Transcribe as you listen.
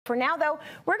For now, though,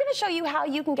 we're going to show you how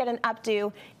you can get an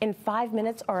updo in 5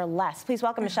 minutes or less. Please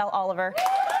welcome Michelle Oliver,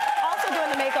 also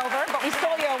doing the makeover, but we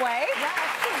stole you away.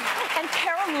 Yes. And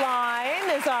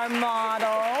Caroline is our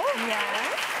model.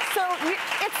 Yes. So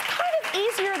it's kind of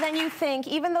easier than you think,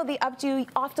 even though the updo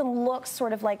often looks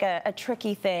sort of like a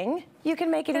tricky thing. You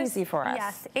can make it easy for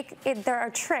us. Yes, there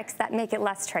are tricks that make it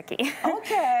less tricky.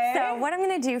 Okay. So what I'm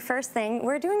going to do first thing,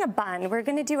 we're doing a bun. We're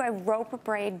going to do a rope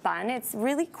braid bun. It's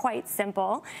really quite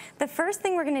simple. The first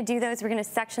thing we're going to do though is we're going to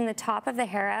section the top of the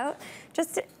hair out.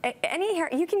 Just any hair,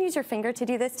 you can use your finger to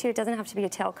do this too. It doesn't have to be a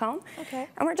tail comb. Okay.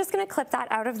 And we're just going to clip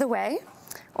that out of the way,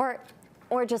 or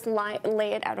just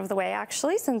lay it out of the way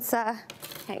actually, since,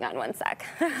 hang on one sec.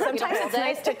 Sometimes it's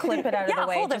nice to clip it out of the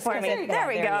way. Yeah, hold it for me. There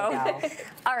we go.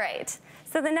 All right,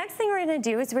 so the next thing we're gonna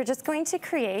do is we're just going to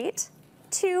create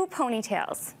 2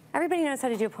 ponytails. Everybody knows how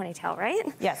to do a ponytail, right?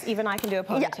 Yes, even I can do a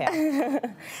ponytail.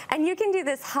 Yeah. And you can do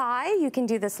this high, you can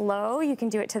do this low, you can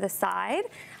do it to the side.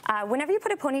 Whenever you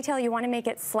put a ponytail, you wanna make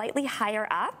it slightly higher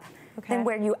up than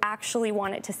where you actually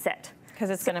want it to sit. Because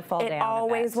it's going to fall down. It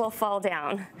always will fall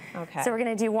down. Okay. So we're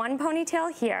going to do 1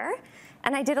 ponytail here.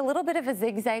 And I did a little bit of a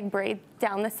zigzag braid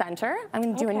down the center. I'm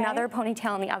going to do another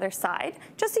ponytail on the other side,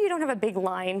 just so you don't have a big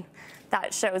line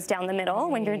that shows down the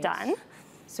middle when you're done.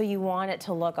 So you want it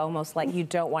to look almost like you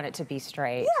don't want it to be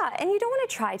straight. Yeah, and you don't want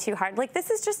to try too hard. Like,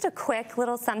 this is just a quick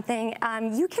little something.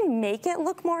 You can make it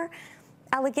look more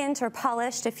elegant or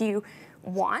polished if you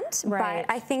want, but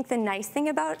I think the nice thing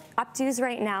about updos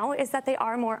right now is that they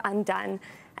are more undone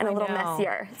and a little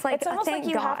messier. It's like, it's almost like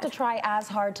you have to try as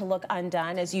hard to look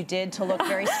undone as you did to look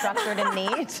very structured and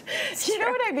neat. You know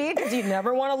what I mean? Because you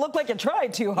never want to look like you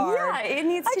tried too hard. Yeah, it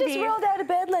needs to be. I just rolled out of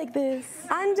bed like this.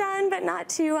 Undone, but not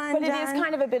too undone. But it is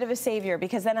kind of a bit of a savior,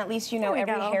 because then at least you know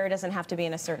every hair doesn't have to be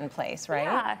in a certain place, right?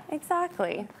 Yeah,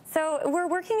 exactly. So we're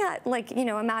working at, like, you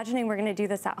know, imagining we're going to do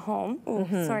this at home. Ooh,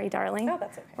 sorry, darling. Oh,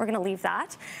 that's okay. We're going to leave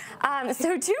that.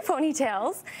 So 2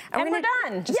 ponytails. And we're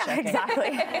done. Just checking.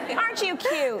 Exactly. Aren't you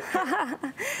cute?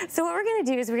 So what we're going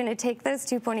to do is we're going to take those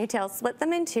 2 ponytails, split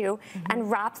them in 2,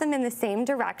 and wrap them in the same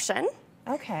direction.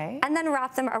 Okay. And then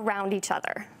wrap them around each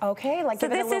other. Okay, like so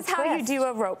give it a little twist. This is how you do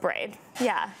a rope braid.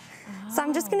 Yeah. Oh. So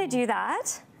I'm just going to do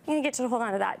that. I'm going to get you to hold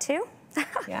on to that too.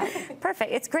 Yeah.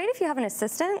 Perfect. It's great if you have an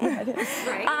assistant. Yeah, it is.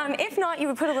 Right. If not, you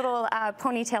would put a little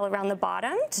ponytail around the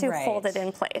bottom to hold it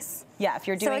in place. Yeah, if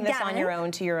you're doing this on your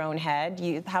own to your own head,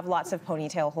 you have lots of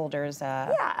ponytail holders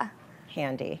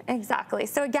handy. Exactly.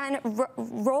 So again,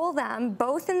 roll them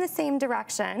both in the same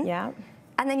direction. Yeah.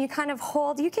 And then you kind of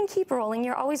hold. You can keep rolling.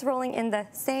 You're always rolling in the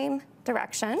same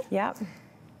direction. Yeah.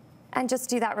 And just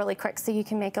do that really quick so you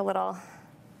can make a little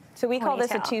So we call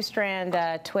this a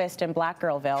 2-strand twist in Black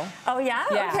Girlville. Oh, yeah?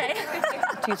 Yeah. Okay.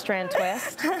 2-strand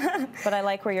twist. But I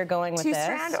like where you're going with this.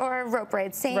 2-strand or rope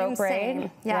braid. Same, rope braid.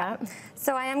 Same. Yeah.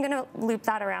 So I am going to loop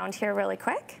that around here really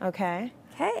quick. Okay.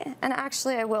 Okay. And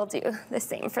actually, I will do the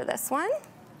same for this one.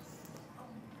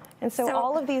 And so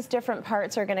all of these different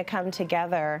parts are going to come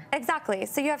together. Exactly.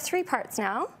 So you have 3 parts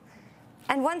now.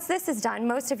 And once this is done,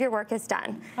 most of your work is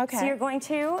done. Okay. So you're going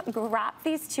to wrap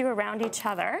these 2 around each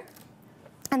other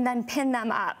and then pin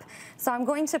them up. So I'm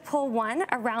going to pull one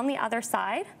around the other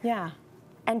side. Yeah.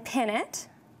 And pin it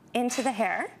into the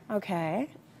hair. Okay.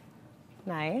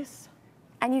 Nice.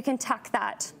 And you can tuck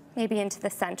that maybe into the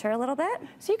center a little bit.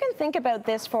 So you can think about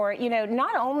this for, you know,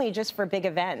 not only just for big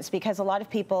events, because a lot of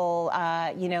people,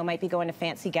 you know, might be going to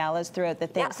fancy galas throughout the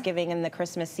Thanksgiving and the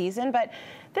Christmas season, but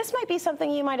this might be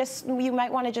something you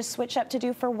might want to just switch up to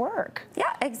do for work.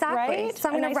 Yeah, exactly. Right? So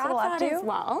I'm going to wrap that as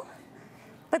well.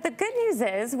 But the good news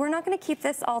is we're not going to keep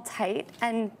this all tight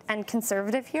and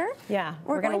conservative here. Yeah,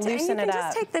 we're going to loosen it up. And you can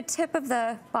just take the tip of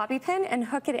the bobby pin and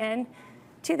hook it in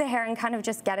to the hair and kind of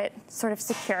just get it sort of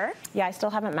secure. Yeah, I still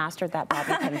haven't mastered that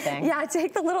bobby pin thing. Yeah,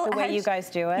 take the little edge. The way you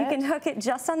guys do it. You can hook it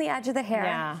just on the edge of the hair.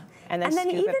 Yeah, and then scoop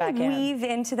it back in. And then even weave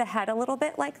into the head a little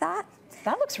bit like that.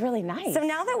 That looks really nice. So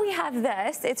now that we have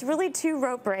this, it's really 2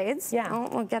 rope braids. Yeah. Oh,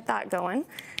 we'll get that going.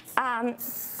 I'm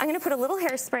going to put a little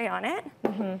hairspray on it,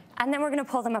 and then we're going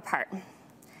to pull them apart.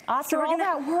 After all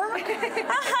that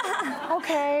work?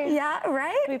 Okay. Yeah,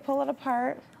 right? We pull it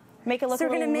apart, make it look a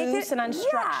little loose and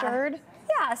unstructured.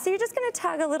 Yeah, so you're just going to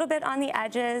tug a little bit on the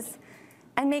edges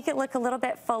and make it look a little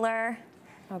bit fuller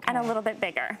and a little bit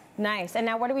bigger. Nice. And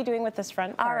now what are we doing with this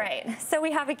front part? All right. So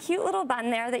we have a cute little bun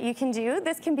there that you can do.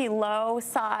 This can be low,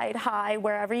 side, high,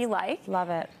 wherever you like. Love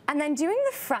it. And then doing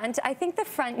the front, I think the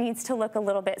front needs to look a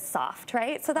little bit soft,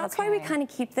 right? So that's why we kind of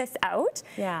keep this out.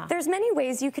 Yeah. There's many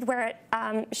ways you could wear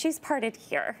it. She's parted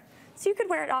here. So you could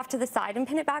wear it off to the side and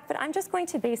pin it back, but I'm just going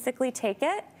to basically take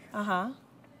it.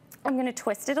 I'm going to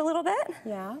twist it a little bit.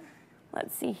 Yeah.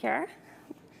 Let's see here.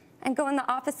 and go in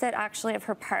the opposite, actually, of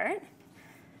her part.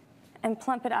 And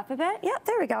plump it up a bit. Yep,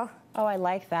 there we go. Oh, I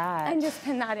like that. And just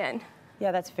pin that in.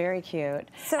 Yeah, that's very cute.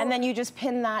 So, and then you just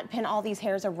pin all these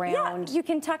hairs around. Yeah, you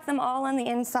can tuck them all on the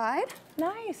inside.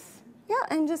 Nice. Yeah,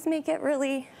 and just make it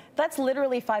really... That's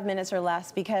literally 5 minutes or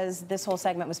less, because this whole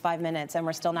segment was 5 minutes and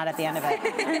we're still not at the end of it.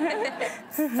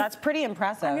 That's pretty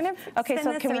impressive. I'm gonna okay,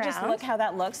 so can we around. just look how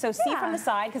that looks? So see from the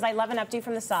side, because I love an updo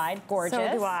from the side. Gorgeous.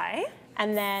 So do I.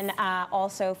 And then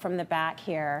also from the back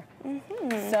here. So good.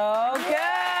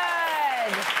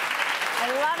 I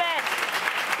love it.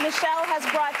 Michelle has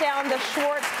brought down the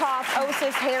Schwarzkopf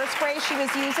Osis hairspray she was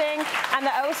using and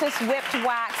the Osis whipped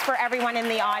wax for everyone in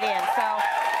the audience. So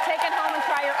take it home and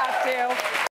try your updo.